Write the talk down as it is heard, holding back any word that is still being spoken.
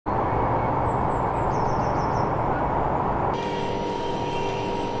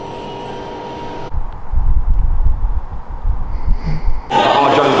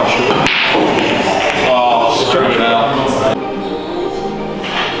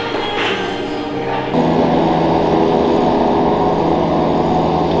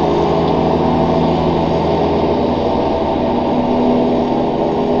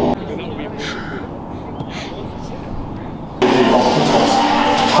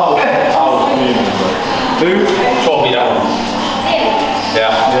Who taught me that one?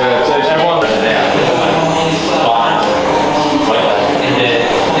 Yeah. Yeah, so everyone there.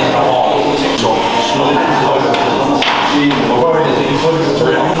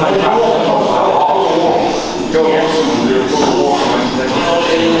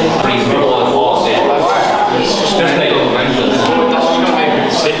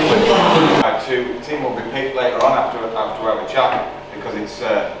 Team will be picked later on after we have a chat because it's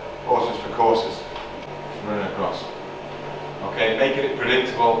horses for courses running across. Okay, making it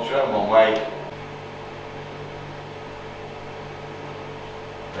predictable, show them one way.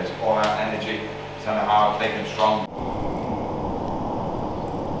 There's all out energy, tell them how big and strong.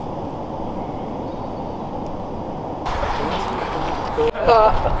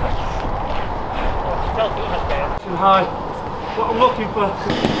 Hi. What I'm looking for.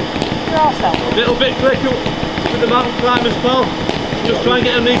 A little bit quicker with the mountain climbers, pal. Just try and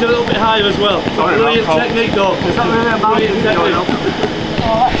get them knees a little bit higher as well. Brilliant technique though. Is that really a mountain technique?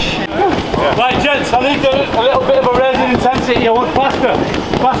 Oh, shit. Yeah. Right gents, I need a little bit of a raise in intensity. I want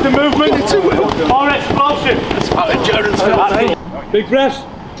faster movement, more explosive. It's about endurance. Big breaths.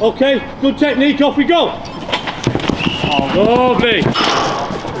 Okay, good technique, off we go. Lovely.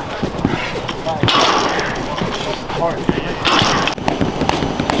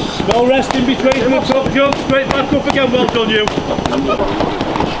 No rest in between from the top jump, straight back up again, well done you.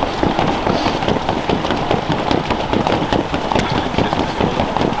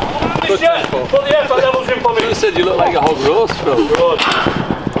 Put the effort levels in for me. You said you look like a hog roast, Phil.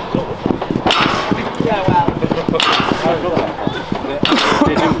 Yeah, well.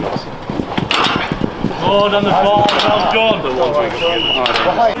 Good on the floor, well done.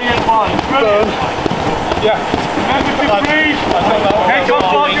 Brilliant one, brilliant. Yeah. Remember to breathe. Take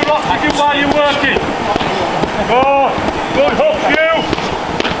off all your oxygen while you're working. Good. Good hook, you.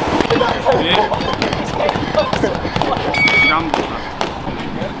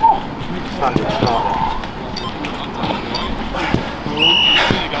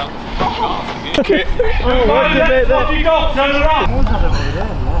 Okay. Off you go, turn around.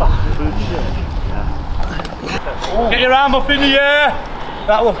 Get your arm up in the air.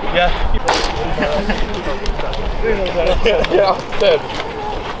 That one, yeah. Yeah, dead.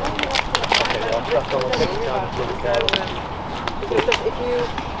 Because if you,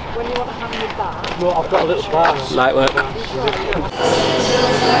 when you want to hang your back... No, I've got a little bar. Light work.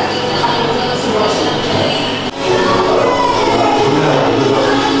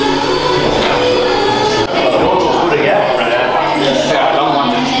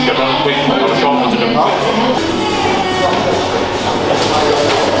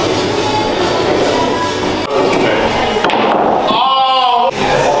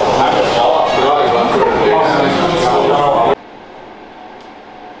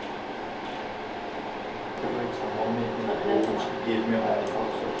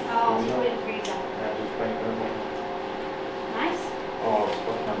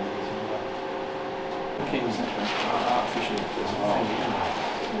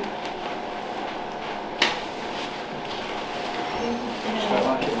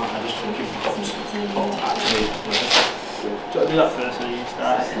 Do I do that first or you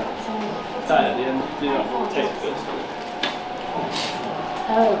start? Start at the end, do that take first.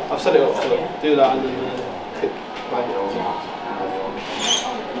 I've set it up, so do that and then click back it over.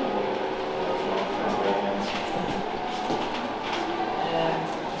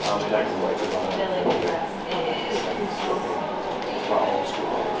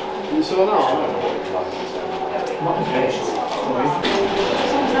 You saw now?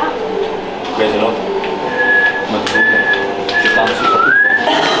 Raise it up.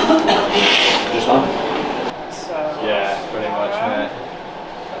 Just on. So, Yeah, pretty much.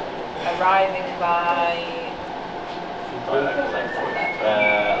 arriving by...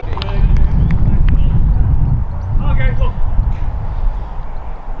 Okay, look.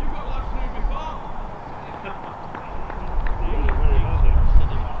 You've got last through before.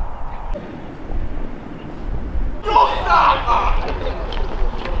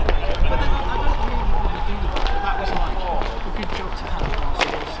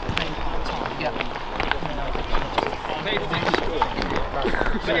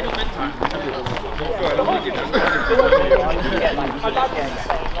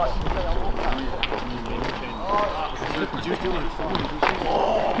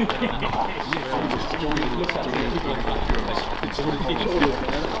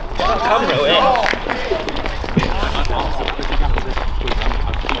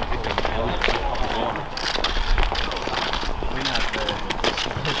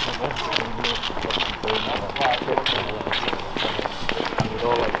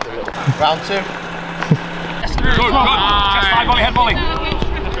 Round two. Good. Chest side volley, head volley.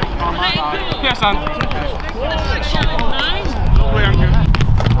 Yes, Sam. Good.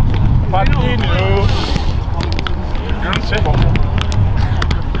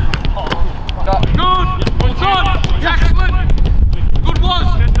 Excellent. Good was.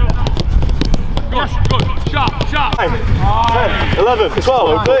 Good. Sharp. 10, 11,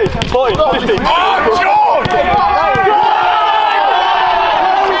 12, 13, 14, 15. Oh, George!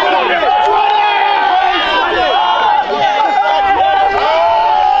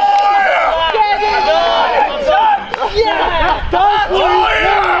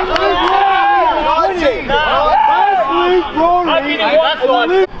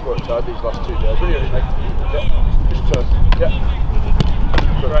 These last 2 days, really, mate. Yeah. Just turn. Yeah.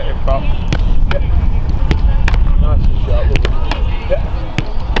 Good. Right in front. Yeah. Nice and sharp. Yeah.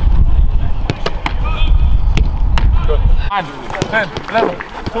 Good. 9, 10, 11,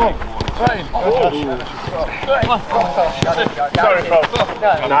 12, 13. Sorry, bro.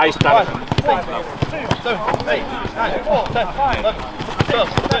 Nice, Dan. 1, 2, 3, 4, 5, 6, 7, 8, 9, 10, 11, 12,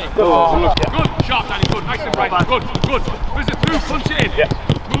 13. Good. Sharp, Danny. Good. Nice and bright. Good. Visit through. Punch it in. Yeah.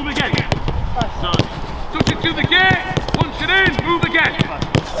 Move again. Touch it to the gate. Punch it in. Move again.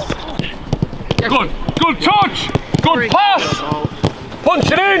 Good touch. Good pass.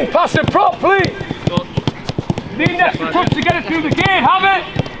 Punch it in. Pass it properly. Need an extra touch to get it through the gate. Have it.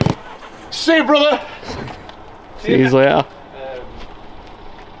 See you, brother. See you later.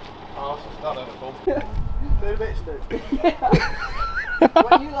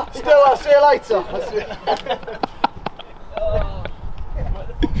 Still, I'll see you later.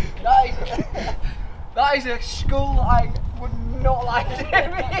 That is a school I would not like to be.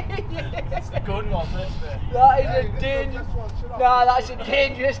 It's a good one, this bit. That is a dangerous one. Nah, that's a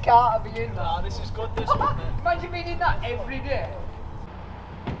dangerous car to be in. Nah, this is good, this one. Imagine being in that every day.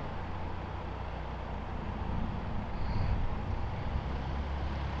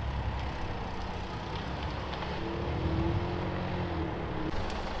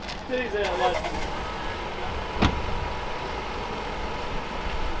 Stay there, lad.